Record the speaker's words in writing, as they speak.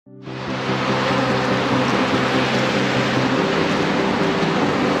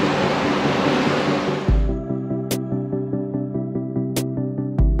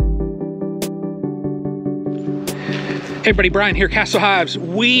Hey everybody, Brian here, Castle Hives.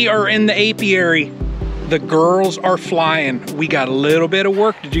 We are in the apiary. The girls are flying. We got a little bit of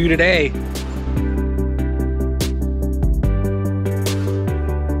work to do today.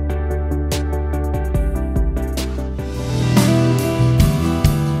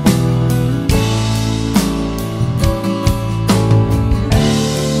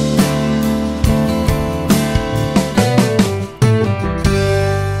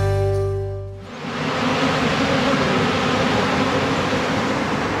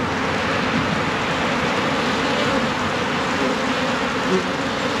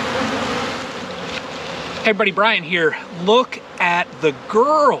 Hey everybody, Brian here. Look at the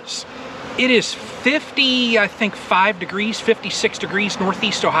girls. It is 50, I think 5 degrees, 56 degrees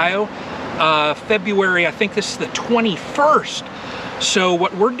Northeast Ohio. February, I think this is the 21st. So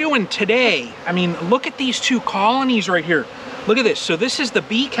what we're doing today, I mean, look at these two colonies right here. Look at this. So this is the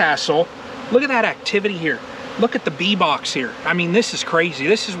bee castle. Look at that activity here. Look at the bee box here. I mean, this is crazy.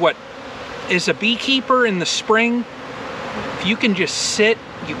 This is what is a beekeeper in the spring. If you can just sit,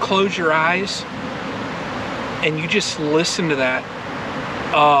 you close your eyes, and you just listen to that.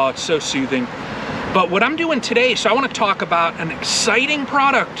 Oh, it's so soothing. But what I'm doing today, so I want to talk about an exciting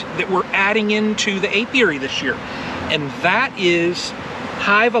product that we're adding into the apiary this year, and that is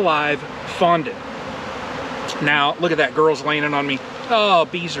Hive Alive Fondant. Now, look at that, girls landing on me. Oh,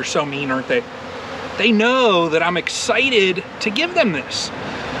 bees are so mean, aren't they? They know that I'm excited to give them this.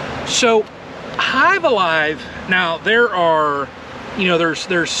 So, Hive Alive, now there are, you know,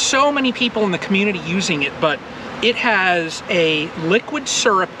 there's so many people in the community using it, but it has a liquid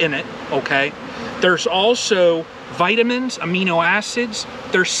syrup in it, okay? There's also vitamins, amino acids.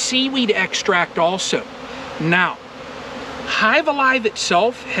 There's seaweed extract also. Now, Hive Alive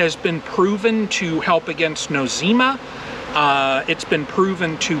itself has been proven to help against nosema. It's been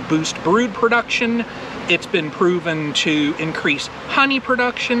proven to boost brood production. It's been proven to increase honey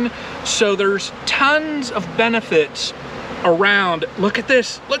production. So there's tons of benefits around. Look at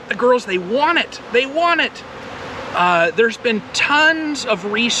this. Look, the girls, they want it. They want it. There's been tons of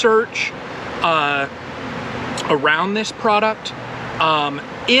research around this product.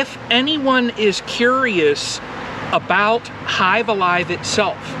 If anyone is curious about Hive Alive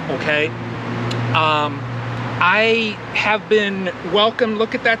itself, okay, I have been welcomed.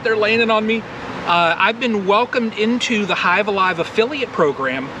 Look at that, they're landing on me. I've been welcomed into the Hive Alive affiliate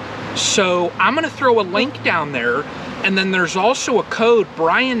program. So I'm going to throw a link down there. And then there's also a code,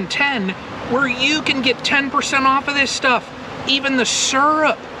 Brian10, where you can get 10% off of this stuff, even the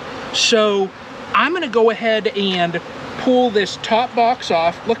syrup. So I'm gonna go ahead and pull this top box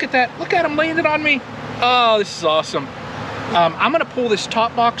off. Look at that, look at them landing on me. Oh, this is awesome. I'm gonna pull this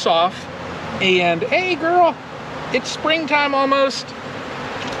top box off, and hey girl, it's springtime almost.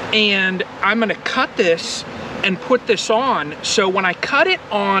 And I'm gonna cut this and put this on. So when I cut it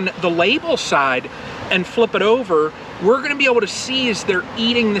on the label side and flip it over, we're gonna be able to see as they're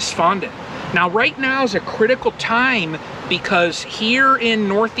eating this fondant. Now right now is a critical time because here in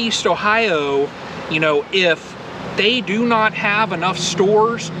Northeast Ohio, you know, if they do not have enough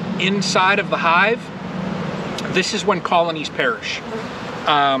stores inside of the hive, this is when colonies perish.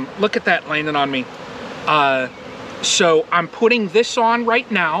 Look at that landing on me. So I'm putting this on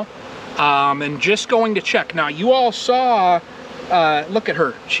right now and just going to check. Now you all saw, look at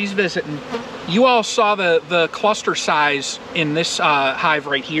her, she's visiting. You all saw the cluster size in this hive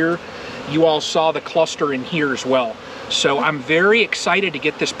right here. You all saw the cluster in here as well. So I'm very excited to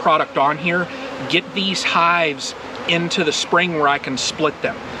get this product on here, get these hives into the spring where I can split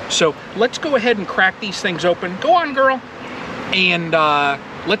them. So let's go ahead and crack these things open. Go on, girl. And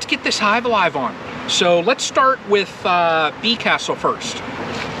let's get this Hive Alive on. So let's start with Bee Castle first.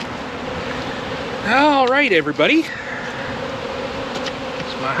 All right, everybody. It's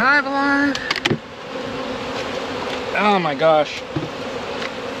my Hive Alive. Oh my gosh.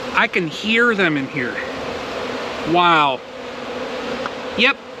 I can hear them in here. Wow.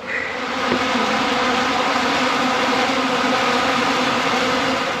 Yep.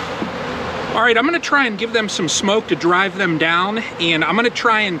 All right, I'm gonna try and give them some smoke to drive them down, and I'm gonna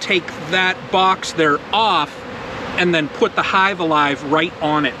try and take that box there off and then put the Hive Alive right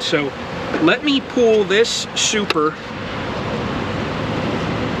on it. So let me pull this super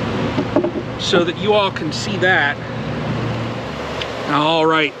so that you all can see that. All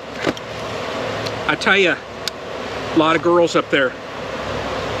right. I tell you, a lot of girls up there.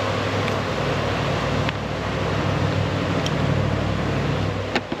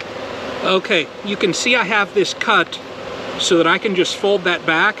 Okay, you can see I have this cut so that I can just fold that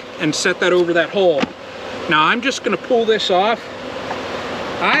back and set that over that hole. Now I'm just gonna pull this off.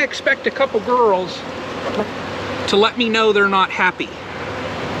 I expect a couple girls to let me know they're not happy.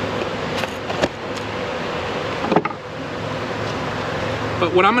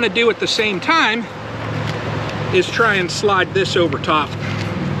 But what I'm going to do at the same time is try and slide this over top.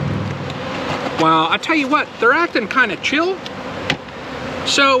 Well, I tell you what, they're acting kind of chill.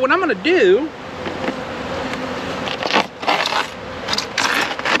 So what I'm going to do,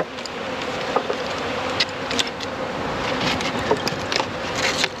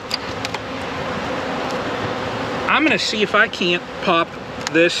 I'm going to see if I can't pop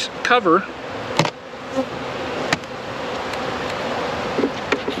this cover,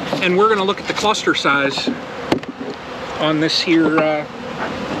 and we're going to look at the cluster size on this here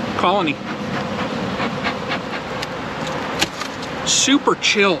colony. Super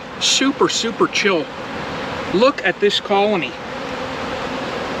chill, super chill. Look at this colony.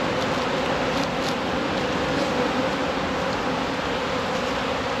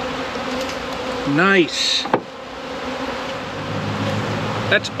 Nice.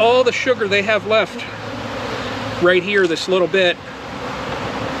 That's all the sugar they have left right here, this little bit.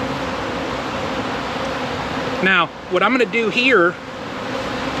 Now, what I'm going to do here,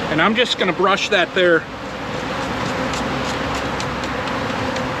 and I'm just going to brush that there.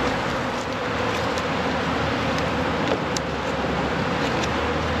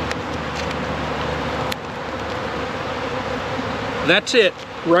 That's it,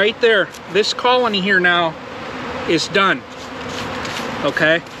 right there. This colony here now is done.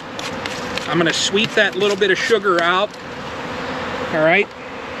 Okay? I'm going to sweep that little bit of sugar out. All right?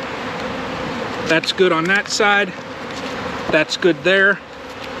 That's good on that side. That's good there.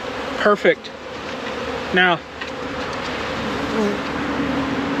 Perfect. Now,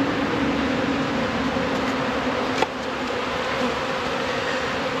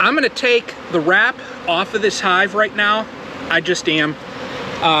 I'm going to take the wrap off of this hive right now. I just am.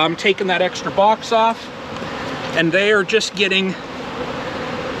 I'm taking that extra box off, and they are just getting...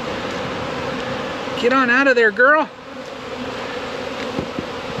 Get on out of there, girl.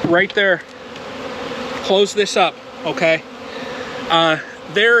 Right there. Close this up, okay?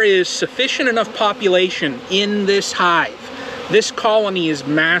 There is sufficient enough population in this hive. This colony is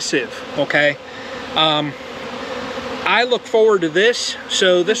massive, okay? I look forward to this,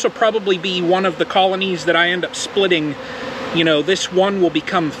 so this will probably be one of the colonies that I end up splitting. You know, this one will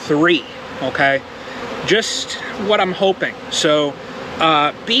become 3, okay? Just what I'm hoping. So,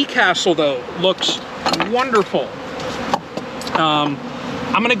 Bee Castle, though, looks wonderful. I'm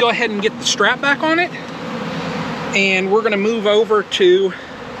going to go ahead and get the strap back on it, and we're going to move over to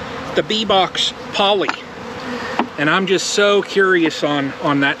the Box Poly. And I'm just so curious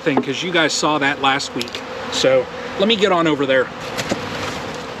on that thing, because you guys saw that last week. So, let me get on over there.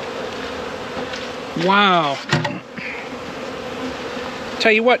 Wow.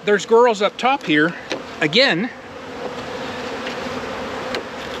 Tell you what, there's girls up top here. Again.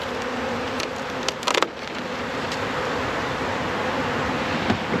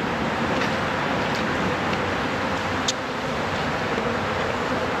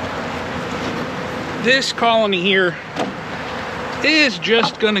 This colony here is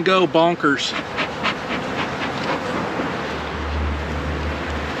just gonna go bonkers.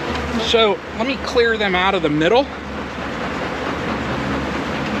 So let me clear them out of the middle.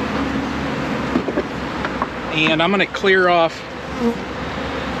 And I'm going to clear off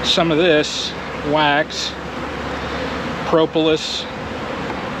some of this wax, propolis.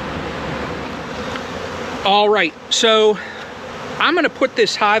 All right, so I'm going to put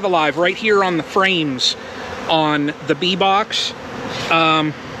this Hive Alive right here on the frames on the bee box.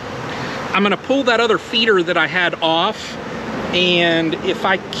 I'm going to pull that other feeder that I had off, and if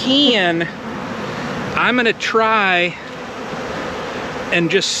I can, I'm going to try and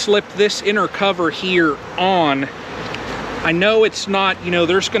just slip this inner cover here on. I know it's not, you know,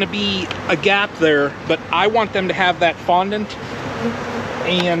 there's going to be a gap there, but I want them to have that fondant,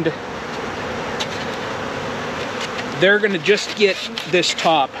 and they're going to just get this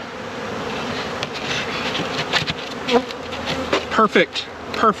top. Perfect,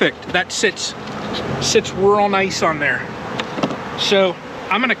 perfect. That sits real nice on there. So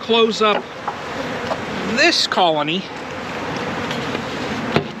I'm going to close up this colony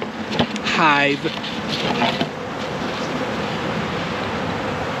hive.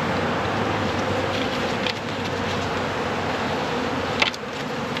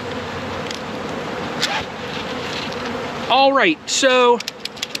 All right, so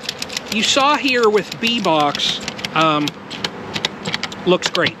you saw here with Bee Box, looks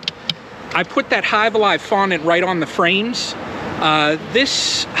great. I put that Hive Alive fondant right on the frames.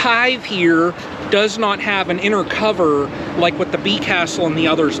 This hive here does not have an inner cover like what the Bee Castle and the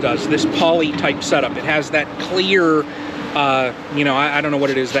others does, this poly type setup. It has that clear, you know, I don't know what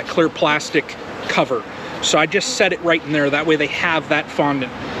it is, that clear plastic cover. So I just set it right in there, that way they have that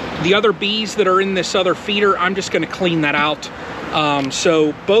fondant. The other bees that are in this other feeder, I'm just gonna clean that out.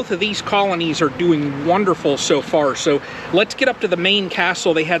 So both of these colonies are doing wonderful so far. So let's get up to the main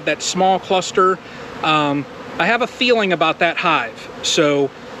castle. They had that small cluster. I have a feeling about that hive.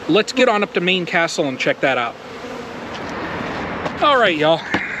 So let's get on up to main castle and check that out. All right, y'all,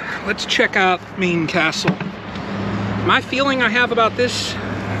 let's check out main castle. My feeling I have about this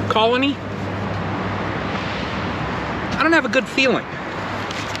colony, I don't have a good feeling.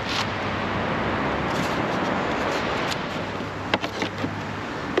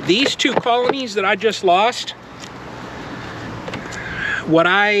 These two colonies that I just lost, what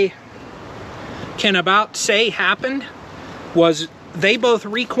I can about say happened was they both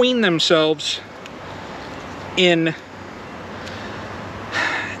requeened themselves in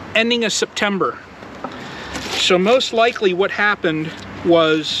ending of September. So most likely what happened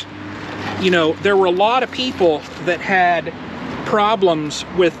was, you know, there were a lot of people that had problems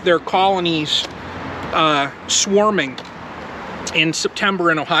with their colonies swarming in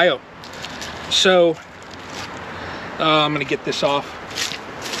September in Ohio. So I'm gonna get this off.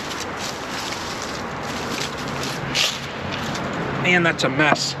 Man, that's a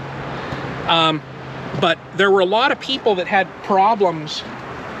mess. But there were a lot of people that had problems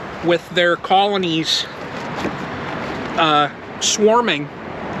with their colonies swarming,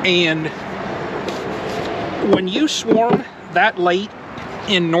 and when you swarm that late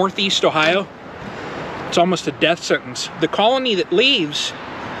in Northeast Ohio, it's almost a death sentence. The colony that leaves,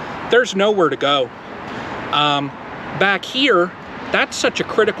 there's nowhere to go. Back here, that's such a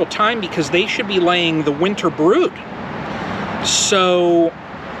critical time because they should be laying the winter brood. So,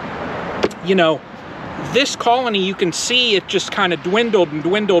 you know, this colony, you can see it just kind of dwindled and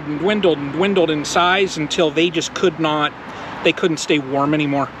dwindled and dwindled and dwindled in size until they just couldn't stay warm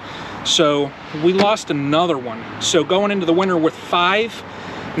anymore. So we lost another one. So going into the winter with 5,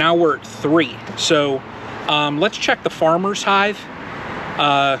 now we're at 3. So let's check the farmer's hive.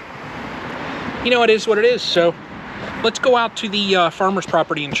 You know, it is what it is. So let's go out to the farmer's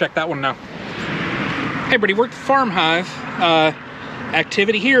property and check that one now. Hey everybody, we're at the farm hive.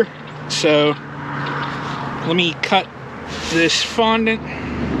 Activity here. So let me cut this fondant.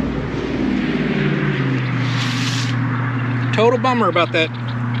 Total bummer about that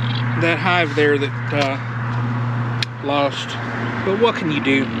hive there that lost. But what can you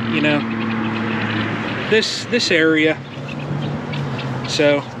do, you know? This area.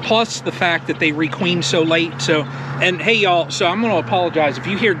 So plus the fact that they requeen so late. So, and hey y'all, so I'm gonna apologize if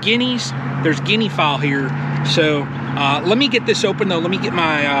you hear guineas. There's guinea fowl here. So let me get this open though. Let me get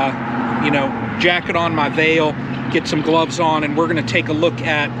my you know, jacket on, my veil, get some gloves on, and we're gonna take a look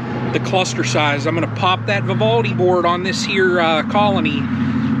at the cluster size. I'm gonna pop that Vivaldi board on this here colony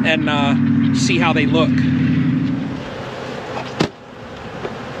and see how they look.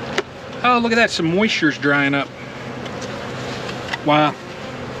 Oh, look at that, some moisture's drying up. Wow.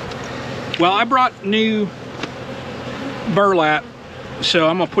 Well, I brought new burlap, so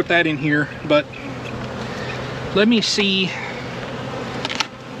I'm gonna put that in here, but let me see.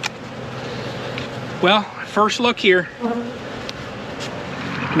 Well, first look here.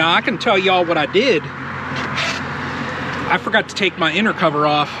 Now I can tell y'all what I did. I forgot to take my inner cover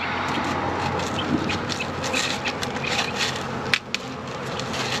off.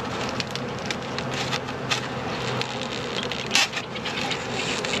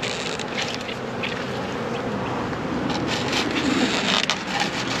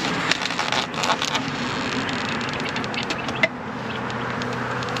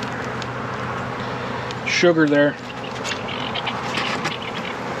 Sugar there.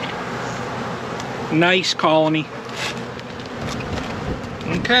 Nice colony.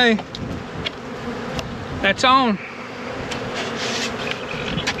 Okay, that's on.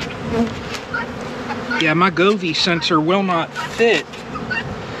 Yeah, my Govee sensor will not fit,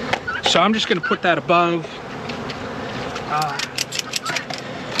 so I'm just gonna put that above.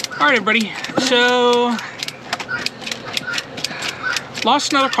 All right, everybody, so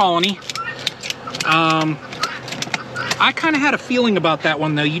lost another colony. I kind of had a feeling about that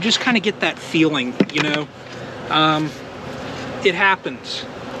one though. You just kind of get that feeling, you know. It happens.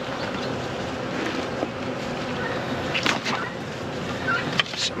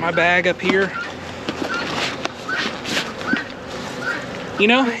 Set my bag up here. You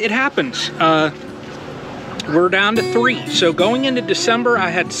know, it happens. We're down to 3. So going into December, I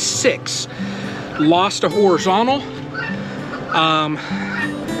had 6. Lost a horizontal.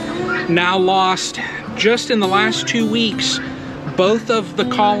 Now lost, just in the last 2 weeks, both of the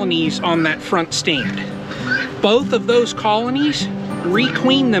colonies on that front stand. Both of those colonies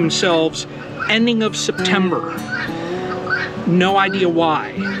requeen themselves ending of September. No idea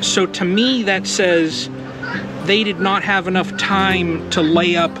why. So to me that says they did not have enough time to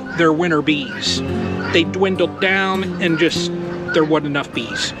lay up their winter bees. They dwindled down and just, there wasn't enough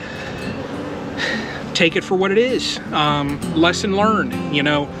bees. Take it for what it is. Lesson learned, you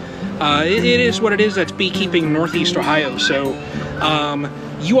know. It is what it is. That's beekeeping in Northeast Ohio. So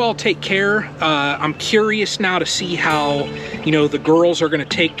you all take care. I'm curious now to see how, you know, the girls are going to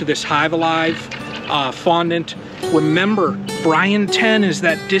take to this Hive Alive fondant. Remember, Brian 10 is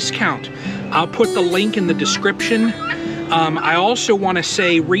that discount. I'll put the link in the description. I also want to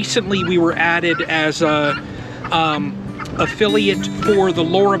say recently we were added as a affiliate for the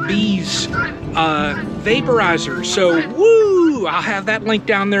Lorob bees vaporizer. So woo! I'll have that link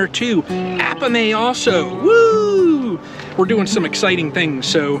down there too. Apimaye also. Woo! We're doing some exciting things.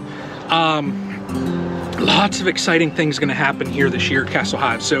 So lots of exciting things going to happen here this year at Castle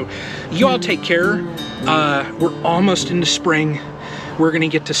Hive. So you all take care. We're almost into spring. We're going to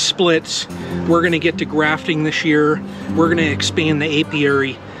get to splits. We're going to get to grafting this year. We're going to expand the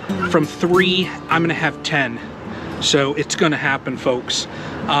apiary. From 3, I'm going to have 10. So it's going to happen, folks.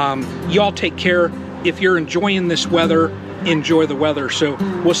 You all take care. If you're enjoying this weather, enjoy the weather. So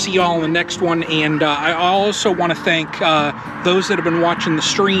we'll see y'all in the next one. And I also want to thank those that have been watching the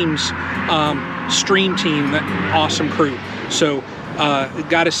streams, stream team, that awesome crew. So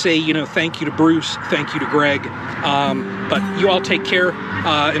got to say, you know, thank you to Bruce, thank you to Greg. But you all take care.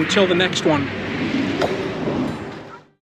 Until the next one,